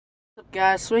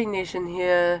Guys, Sweet Nation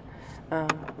here.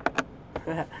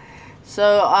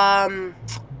 So,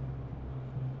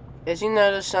 as you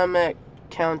notice, I'm at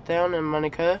Countdown in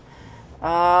Manukau.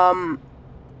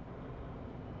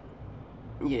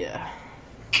 Yeah.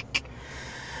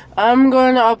 I'm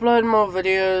going to upload more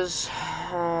videos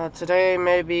today,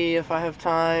 maybe if I have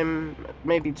time,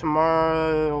 maybe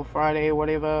tomorrow or Friday,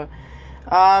 whatever.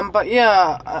 But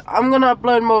yeah, I'm going to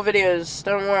upload more videos.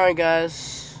 Don't worry,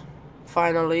 guys.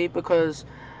 Finally, because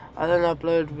I didn't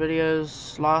upload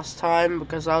videos last time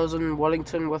because I was in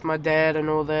Wellington with my dad and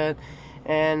all that,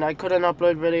 and I couldn't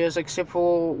upload videos except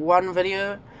for one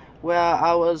video where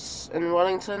I was in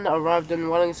Wellington, arrived in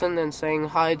Wellington and saying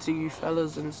hi to you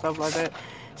fellas and stuff like that.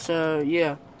 So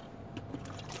yeah,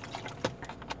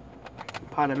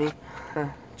 pardon me,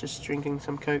 just drinking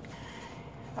some Coke.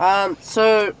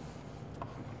 So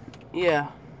yeah,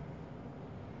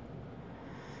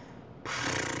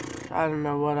 I don't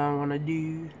know what I want to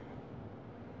do.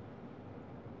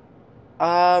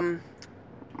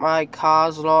 My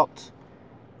car's locked,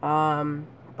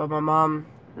 but my mom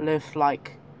left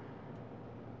like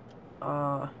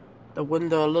the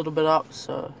window a little bit up,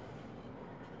 so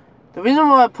the reason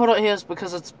why I put it here is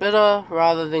because it's better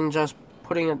rather than just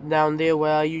putting it down there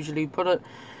where I usually put it.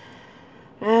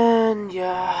 And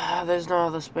yeah, there's no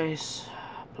other space.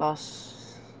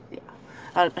 Plus, yeah,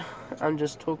 I'm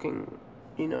just talking,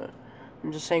 you know,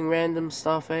 I'm just saying random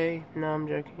stuff, eh? No, I'm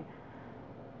joking.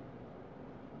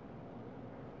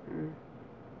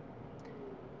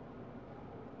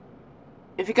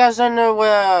 If you guys don't know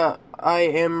where I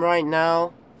am right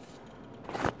now,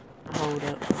 hold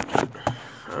up.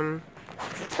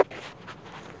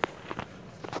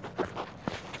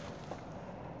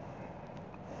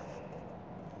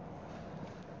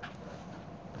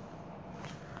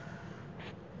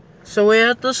 So we're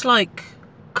at this like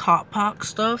car park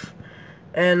stuff,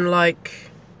 and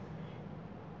like,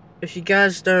 if you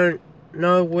guys don't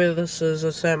know where this is,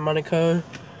 it's at Manukau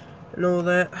and all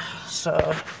that.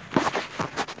 So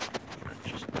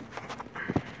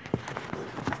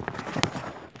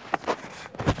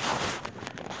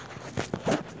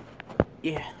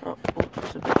yeah. Oh,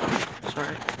 it's a bit,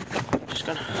 sorry. Just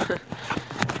gonna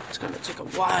it's gonna take a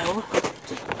while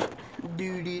to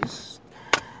do this.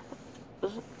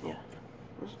 Yeah.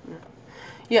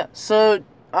 Yeah, so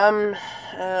I'm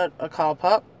at a car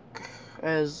park,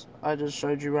 as I just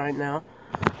showed you right now.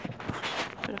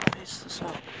 I'm gonna face this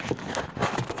up.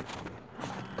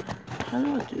 How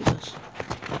do I do this?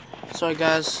 Sorry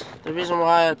guys, the reason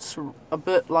why it's a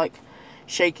bit like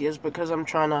shaky is because I'm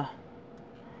trying to,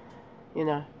 you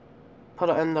know, put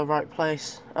it in the right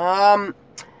place.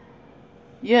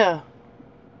 Yeah.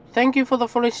 Thank you for the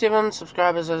 47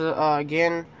 subscribers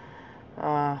again.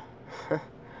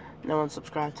 No one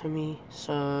subscribed to me,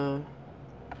 so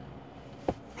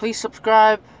please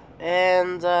subscribe,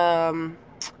 and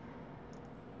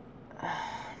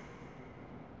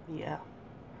yeah,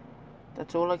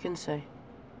 that's all I can say.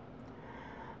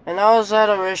 And I was at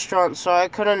a restaurant, so I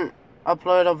couldn't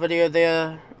upload a video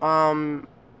there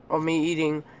of me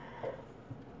eating,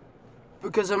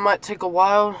 because it might take a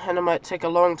while and it might take a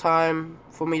long time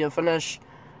for me to finish.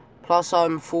 Plus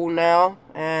I'm full now,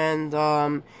 and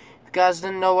if you guys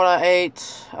didn't know what I ate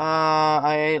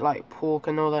like pork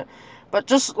and all that. But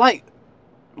just like,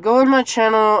 go on my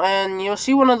channel and you'll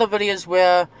see one of the videos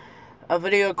where a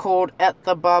video called At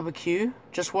the Barbecue.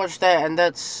 Just watch that, and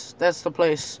that's the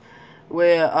place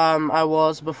where I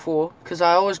was before, because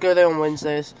I always go there on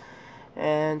Wednesdays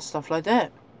and stuff like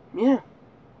that. Yeah.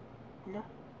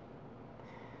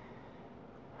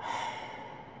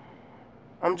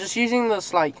 I'm just using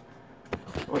this like,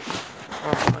 wait,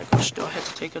 oh my gosh, do I have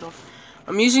to take it off?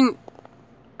 I'm using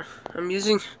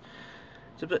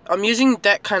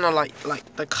that kind of like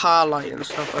the car light and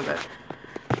stuff like that.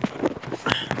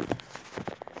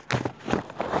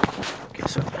 Okay,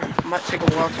 so it might take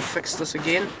a while to fix this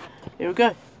again. Here we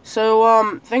go.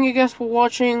 So thank you guys for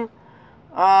watching.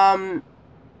 I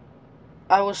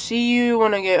will see you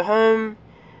when I get home,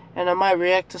 and I might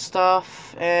react to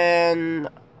stuff and,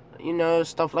 you know,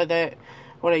 stuff like that,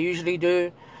 what I usually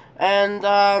do. And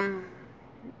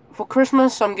for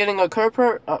Christmas I'm getting a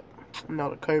GoPro,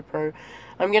 not a GoPro,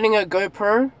 I'm getting a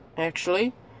GoPro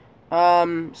actually.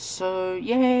 So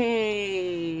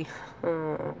yay.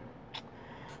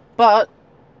 But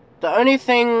the only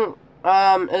thing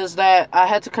is that I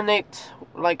had to connect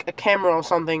like a camera or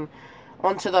something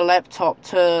onto the laptop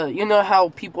to, you know how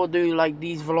people do like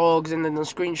these vlogs and then the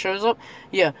screen shows up?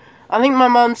 Yeah, I think my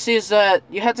mom says that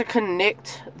you had to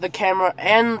connect the camera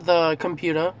and the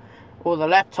computer or the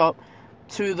laptop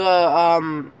to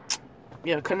the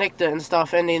you know, connect it and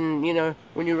stuff, and then, you know,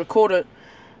 when you record it,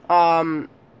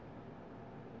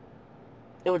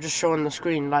 it will just show on the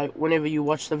screen. Like, whenever you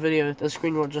watch the video, the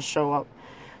screen will just show up.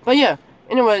 But yeah,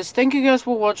 anyways, thank you guys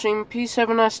for watching. Peace, have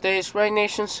a nice day. Swag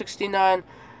Nation 69.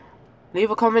 Leave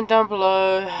a comment down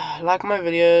below. Like my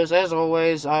videos, as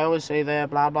always. I always say that,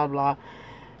 blah, blah, blah.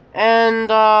 And,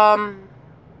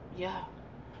 yeah.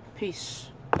 Peace.